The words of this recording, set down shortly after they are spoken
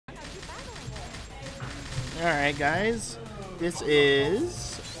Alright, guys. This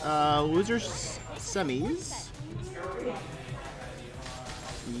is Losers Semis.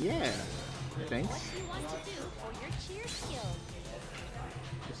 Yeah. Thanks.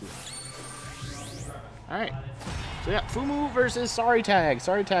 Alright. So yeah, Fumu versus SorryTag.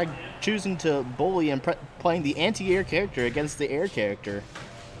 SorryTag choosing to bully and playing the anti-air character against the air character.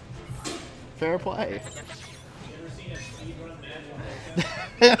 Fair play.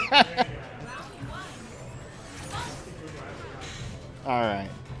 Alright.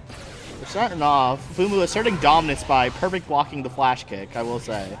 We're starting off. Fumu asserting dominance by perfect blocking the flash kick, I will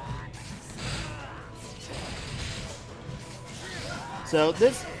say. So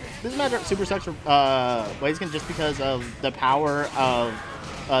this matchup super sucks for Blaziken just because of the power of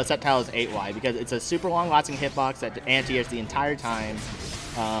Sceptile's 8Y, because it's a super long lasting hitbox that anti-airs the entire time.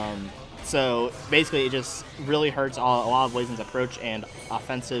 So basically it just really hurts a lot of Blaziken's approach and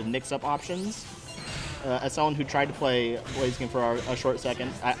offensive mix-up options. As someone who tried to play Blaziken for a short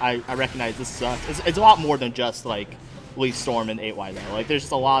second, I recognize this sucks. It's a lot more than just like Leaf Storm and 8Y though. Like there's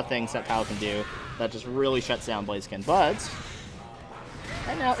just a lot of things that Sceptile can do that just really shuts down Blaziken. But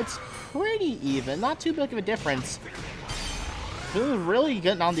right now it's pretty even, not too big of a difference. Fumu really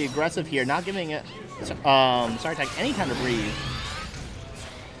getting on the aggressive here, not giving it SorryTag any time to breathe.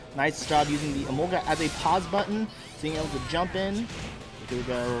 Nice job using the Emolga as a pause button, being able to jump in. Here we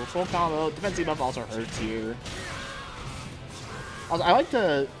go, full combo. Defensive buff also hurts here. Also, I like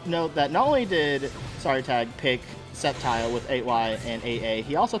to note that not only did SorryTag pick Sceptile with 8Y and 8A,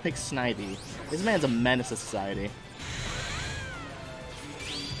 he also picked Snivy. This man's a menace to society.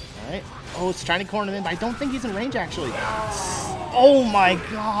 Alright. Oh, it's trying to corner him in, but I don't think he's in range actually. Oh my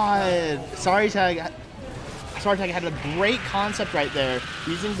god! SorryTag had a great concept right there,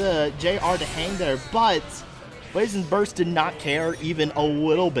 using the JR to hang there, but Blaziken Burst did not care even a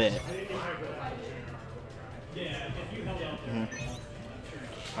little bit.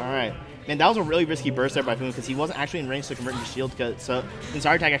 Alright. Man, that was a really risky burst there by Fumu because he wasn't actually in range to convert into shield. So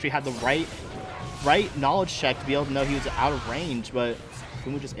SorryTag actually had the right knowledge check to be able to know he was out of range, but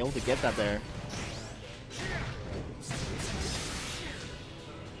Fumu just able to get that there.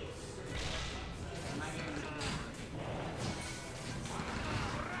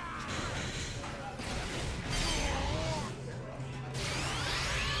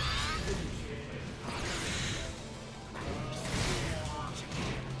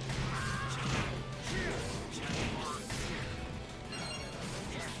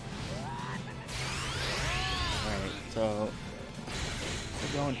 So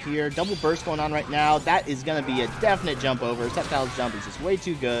we're going here. Double burst going on right now. That is going to be a definite jump over. Sceptile's jump is just way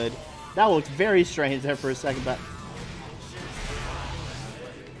too good. That looked very strange there for a second, but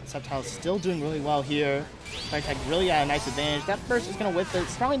Sceptile's still doing really well here. SorryTag really had a nice advantage. That burst is going to whip it.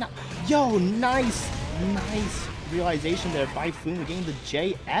 It's probably not. Yo, nice realization there by Fumu, getting the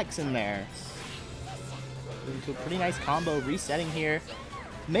JX in there. Into a pretty nice combo, resetting here.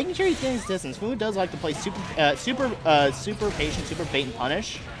 Making sure he's getting his distance. Fumu does like to play super patient, super bait and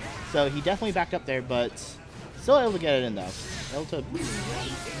punish. So he definitely backed up there, but still able to get it in though. Able to.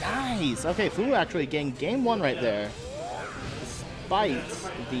 Nice. Okay, Fumu actually getting game one right there, despite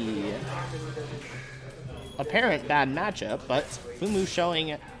the apparent bad matchup. But Fumu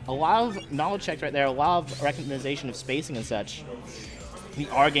showing a lot of knowledge checks right there, a lot of recognition of spacing and such. We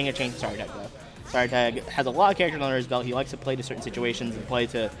are getting a change to SorryTag though. SorryTag has a lot of characters under his belt. He likes to play to certain situations and play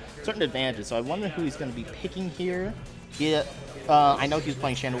to certain advantages. So I wonder who he's going to be picking here. I know he was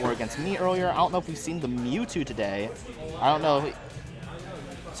playing Chandelure against me earlier. I don't know if we've seen the Mewtwo today. I don't know.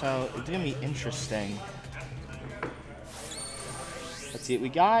 So it's going to be interesting. Let's see what we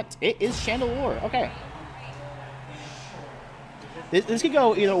got. It is Chandelure. Okay. This could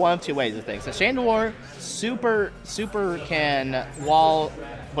go either one of two ways, I think. So Chandelure super can wall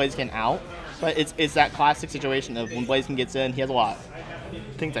Blaziken out. But it's that classic situation of when Blaziken gets in, he has a lot of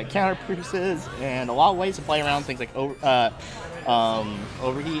things like counter pierces and a lot of ways to play around things like overheat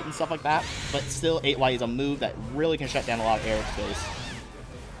and stuff like that. But still, 8Y is a move that really can shut down a lot of aerospace.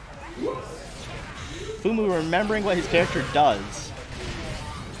 Fumu remembering what his character does.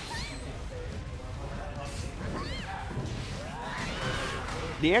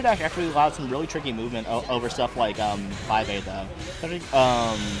 The air dash actually allows some really tricky movement over stuff like 5A though. Especially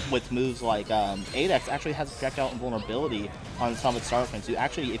with moves like 8X actually has projectile invulnerability on some of its start frames. So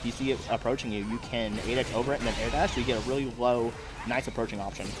actually, if you see it approaching you, you can 8X over it and then air dash, so you get a really low, nice approaching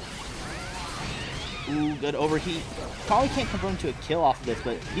option. Ooh, good overheat. Probably can't convert him to a kill off of this,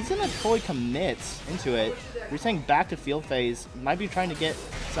 but he's gonna fully commit into it. We're saying back to field phase. Might be trying to get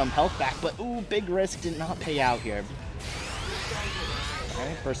some health back, but ooh, big risk did not pay out here.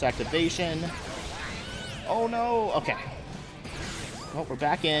 Okay, first activation. Oh no. Okay. Well, we're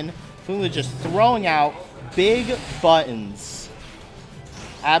back in. Fumu is just throwing out big buttons.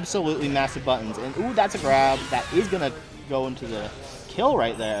 Absolutely massive buttons. And ooh, that's a grab. That is going to go into the kill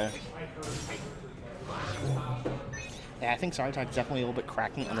right there. Yeah, I think SorryTag is definitely a little bit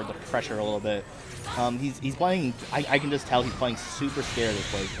cracking under the pressure a little bit. He's playing, I can just tell he's playing super scared of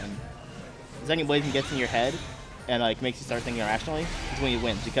Blaziken. The second Blaziken gets in your head and like makes you start thinking irrationally, is when you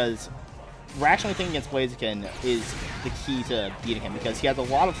win. Because rationally thinking against Blaziken is the key to beating him, because he has a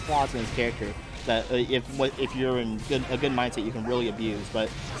lot of flaws in his character that if you're in a good mindset you can really abuse. But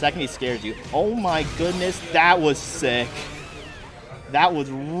the second he scares you, oh my goodness, that was sick. That was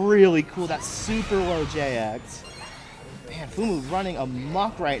really cool. That super low JX. Man, Fumu running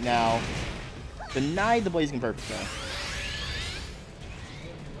amok right now. Denied the Blaziken purpose though.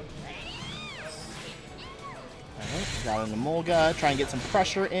 Alright, got in the Mulga, try and get some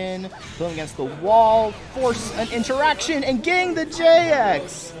pressure in, put him against the wall, force an interaction, and getting the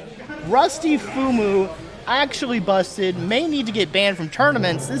JX! Rusty Fumu actually busted, may need to get banned from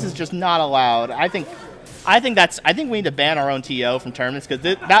tournaments. This is just not allowed. I think we need to ban our own TO from tournaments, because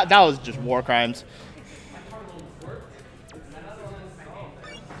that was just war crimes.